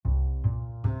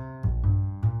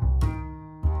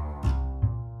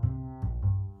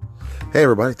Hey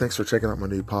everybody, thanks for checking out my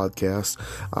new podcast.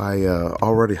 I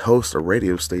already host a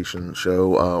radio station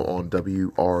show on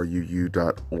WRUU.org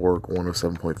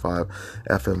 107.5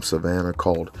 FM Savannah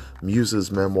called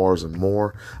Muses, Memoirs, and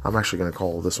More. I'm actually going to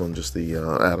call this one just the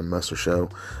Adam Messer Show.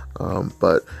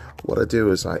 But what I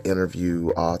do is I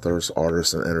interview authors,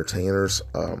 artists, and entertainers.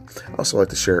 I also like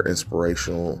to share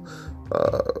inspirational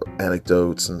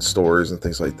anecdotes and stories and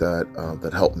things like that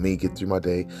that help me get through my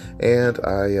day. And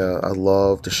I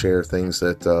love to share things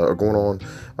that are going on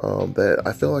that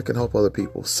I feel like can help other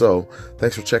people. So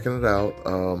thanks for checking it out.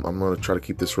 I'm going to try to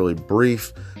keep this really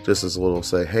brief, just as a little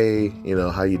say, hey,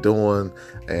 how you doing?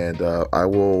 And I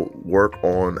will work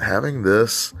on having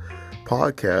this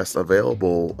podcast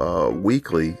available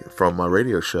weekly from my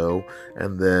radio show,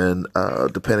 and then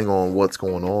depending on what's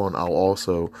going on, I'll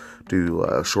also do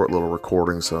short little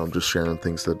recordings. So I'm just sharing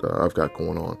things that I've got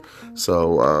going on.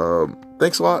 So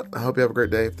thanks a lot. I hope you have a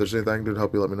great day. If there's anything I can do to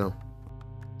help you, let me know.